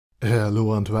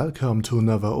Hello and welcome to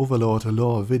another Overlord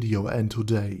lore video, and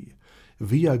today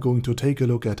we are going to take a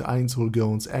look at Ainz Ooal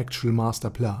Gown's actual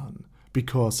master plan,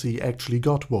 because he actually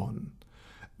got one.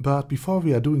 But before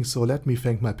we are doing so, let me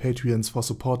thank my Patreons for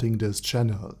supporting this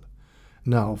channel.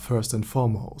 Now, first and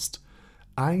foremost,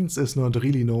 Ainz is not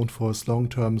really known for his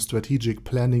long-term strategic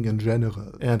planning in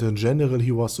general, and in general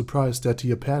he was surprised that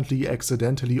he apparently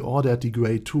accidentally ordered the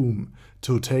Great Tomb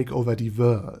to take over the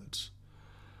world.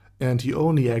 And he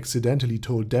only accidentally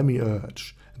told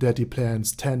Demiurge that he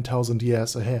plans 10,000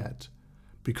 years ahead,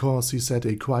 because he said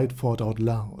a quiet thought out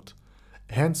loud.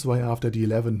 Hence why after the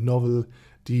 11th novel,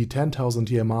 the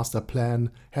 10,000 year master plan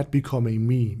had become a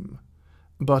meme.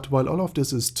 But while all of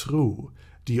this is true,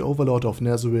 the Overlord of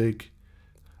Nazarick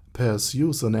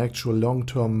pursues an actual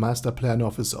long-term master plan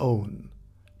of his own,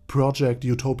 Project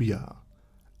Utopia.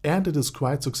 And it is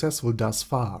quite successful thus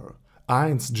far.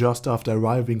 Ainz, just after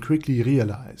arriving, quickly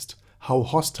realized how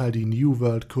hostile the new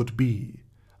world could be,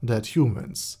 that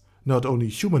humans, not only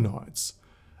humanoids,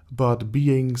 but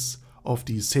beings of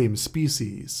the same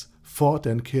species, fought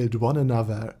and killed one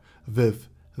another with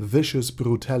vicious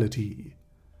brutality.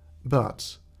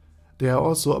 But there are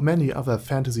also many other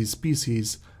fantasy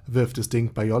species with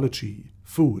distinct biology,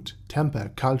 food,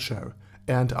 temper, culture,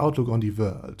 and outlook on the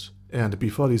world. And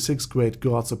before the 6 great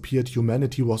gods appeared,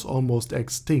 humanity was almost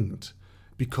extinct,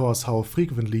 because how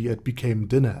frequently it became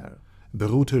dinner.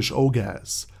 Brutish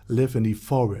ogres live in the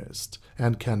forest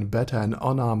and can batter an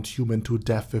unarmed human to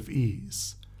death with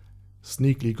ease.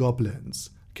 Sneaky goblins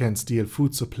can steal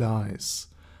food supplies,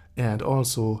 and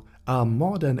also are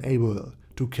more than able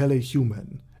to kill a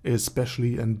human,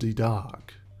 especially in the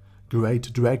dark.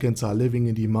 Great dragons are living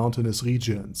in the mountainous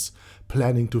regions,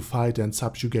 planning to fight and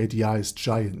subjugate the ice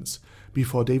giants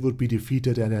before they would be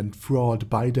defeated and enthralled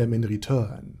by them in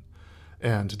return.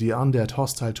 And the undead,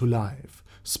 hostile to life,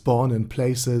 spawn in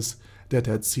places that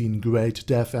had seen great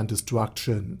death and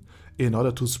destruction in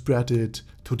order to spread it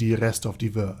to the rest of the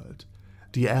world.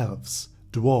 The elves,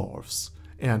 dwarves,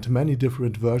 and many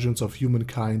different versions of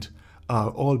humankind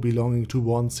are all belonging to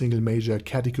one single major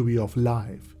category of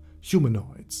life,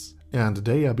 humanoids, and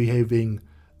they are behaving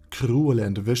cruel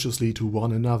and viciously to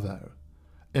one another.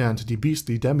 And the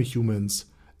beastly demi-humans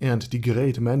and the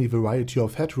great many variety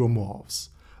of heteromorphs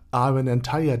are an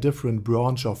entire different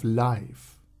branch of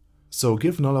life. So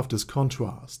given all of this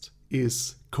contrast,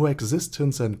 is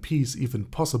coexistence and peace even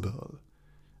possible?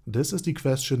 This is the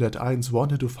question that Ainz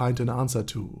wanted to find an answer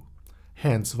to,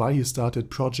 hence why he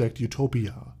started Project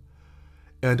Utopia.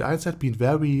 And Ainz had been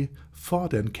very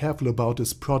thought and careful about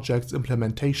this project's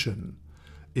implementation.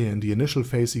 In the initial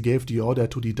phase he gave the order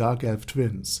to the Dark Elf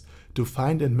twins to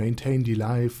find and maintain the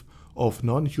life of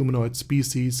non-humanoid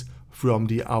species from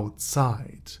the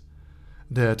outside,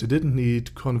 that didn't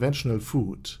need conventional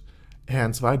food,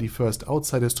 hence why the first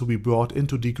outsiders to be brought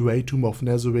into the Great Tomb of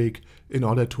Nazarick in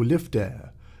order to live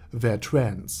there were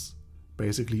trends,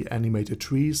 basically animated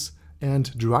trees,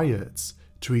 and dryads,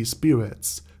 tree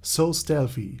spirits, so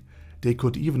stealthy they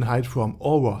could even hide from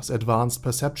Aura's advanced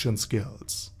perception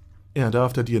skills. And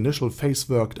after the initial phase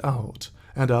worked out,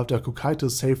 and after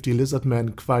Cocytus saved the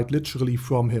lizardman quite literally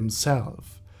from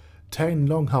himself, 10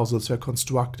 longhouses were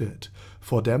constructed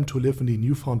for them to live in the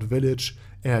newfound village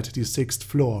at the 6th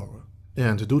floor.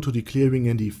 And due to the clearing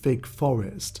in the thick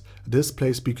forest, this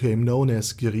place became known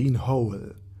as Green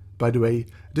Hole. By the way,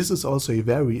 this is also a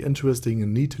very interesting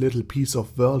and neat little piece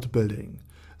of world building,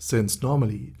 since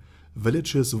normally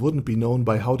villages wouldn't be known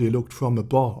by how they looked from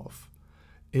above.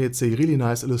 It's a really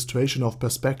nice illustration of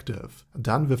perspective,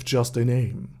 done with just a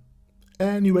name.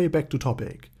 Anyway, back to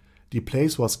topic. The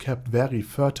place was kept very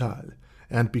fertile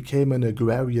and became an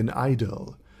agrarian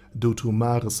idol due to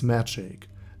Mars magic,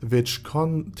 which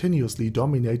continuously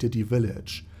dominated the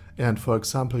village and, for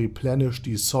example, replenished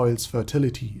the soil's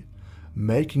fertility,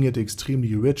 making it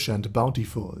extremely rich and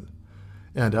bountiful.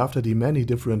 And after the many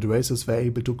different races were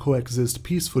able to coexist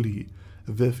peacefully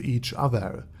with each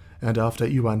other, and after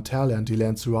Irantel and the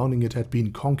land surrounding it had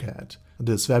been conquered,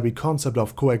 this very concept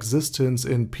of coexistence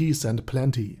in peace and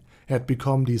plenty had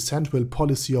become the central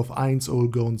policy of Ainz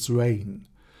Ooal Gown's reign.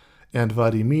 And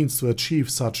while the means to achieve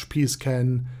such peace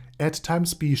can at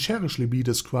times be cherishly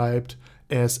described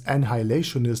as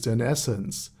annihilationist in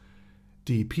essence,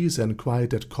 the peace and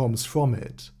quiet that comes from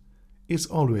it is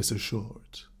always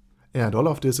assured. And all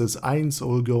of this is Ainz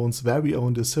Ooal Gown's very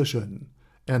own decision,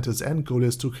 and his end goal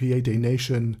is to create a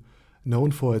nation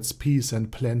known for its peace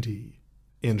and plenty.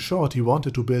 In short, he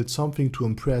wanted to build something to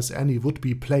impress any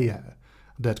would-be player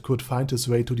that could find his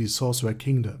way to the Sorcerer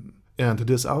Kingdom. And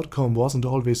this outcome wasn't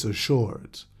always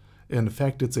assured. In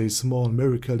fact, it's a small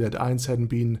miracle that Ainz hadn't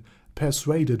been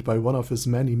persuaded by one of his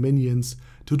many minions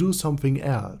to do something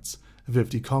else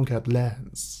with the conquered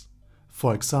lands.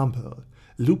 For example,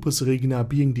 Lupus Regina,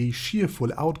 being the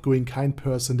cheerful, outgoing, kind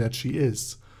person that she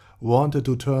is, wanted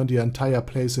to turn the entire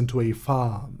place into a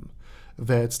farm,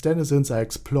 where its denizens are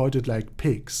exploited like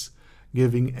pigs,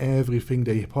 giving everything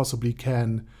they possibly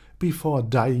can before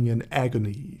dying in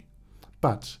agony.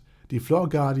 But the Floor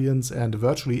Guardians and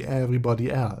virtually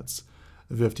everybody else,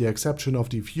 with the exception of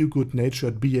the few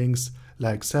good-natured beings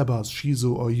like Sebas,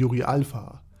 Shizu or Yuri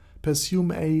Alpha,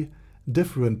 pursue a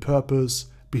different purpose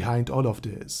behind all of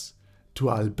this. To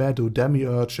Albedo,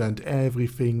 Demiurge and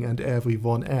everything and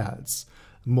everyone else,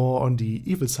 more on the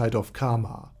evil side of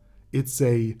karma. It's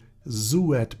a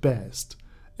zoo at best,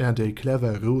 and a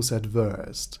clever ruse at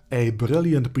worst. A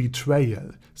brilliant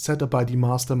betrayal set up by the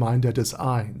mastermind that is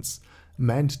Ainz,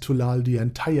 meant to lull the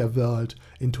entire world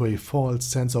into a false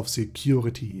sense of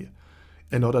security,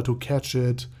 in order to catch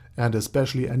it, and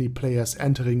especially any players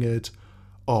entering it,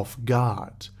 off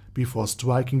guard, before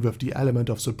striking with the element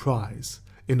of surprise,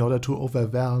 in order to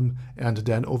overwhelm and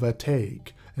then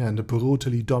overtake and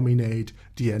brutally dominate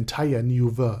the entire new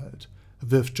world,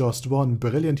 with just one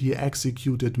brilliantly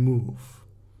executed move.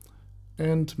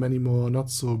 And many more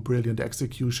not so brilliant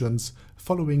executions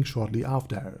following shortly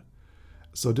after.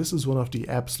 So this is one of the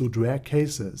absolute rare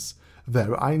cases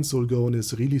where Ainz Ooal Gown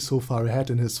is really so far ahead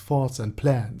in his thoughts and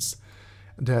plans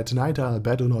that neither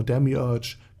Albedo nor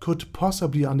Demiurge could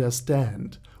possibly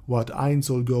understand what Ainz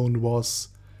Ooal Gown was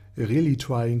really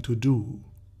trying to do.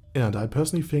 And I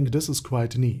personally think this is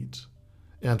quite neat.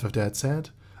 And with that said,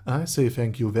 I say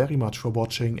thank you very much for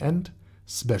watching, and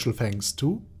special thanks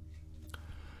to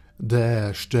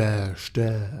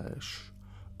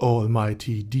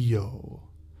Almighty Dio,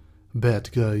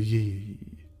 Bedgar Yi,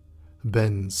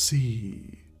 Ben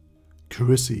C,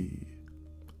 Chrissy,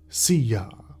 Sia,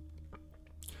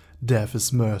 Death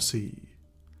is Mercy,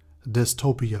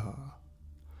 Dystopia,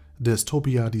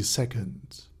 Dystopia II,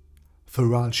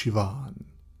 Thural Shivan,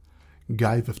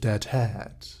 Guy with That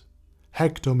Hat,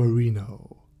 Hector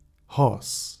Marino,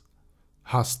 Hoss,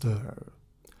 Huster,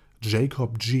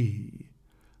 Jacob G,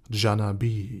 Jana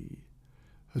B,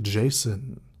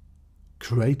 Jason,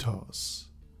 Kratos,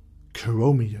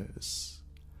 Chromius,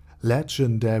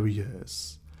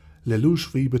 Legendarius,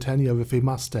 Lelouch V. Britannia with a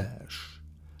Mustache,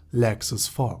 Lexus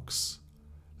Fox,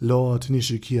 Lord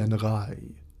Nishikian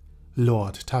Rai,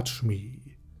 Lord Touch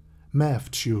Me,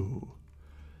 Matthew,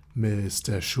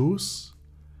 Mr. Shoes,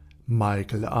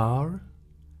 Michael R,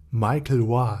 Michael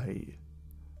Y,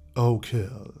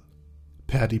 O'Kill,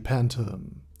 Paddy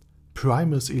Pantom,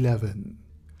 Primus 11,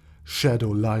 Shadow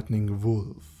Lightning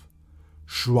Wolf,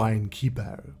 Shrine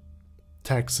Keeper,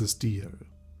 Texas Deer,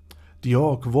 The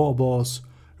Orc Warboss,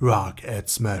 Rock Ed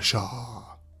Smasher,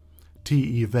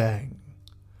 T.E. Wang,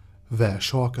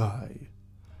 Vash Hawkeye,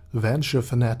 Venture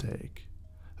Fanatic,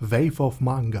 Wave of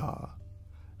Manga,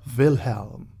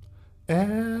 Wilhelm,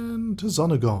 and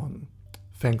Zonegon.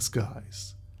 Thanks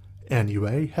guys.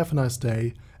 Anyway, have a nice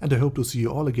day, and I hope to see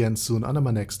you all again soon under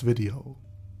my next video.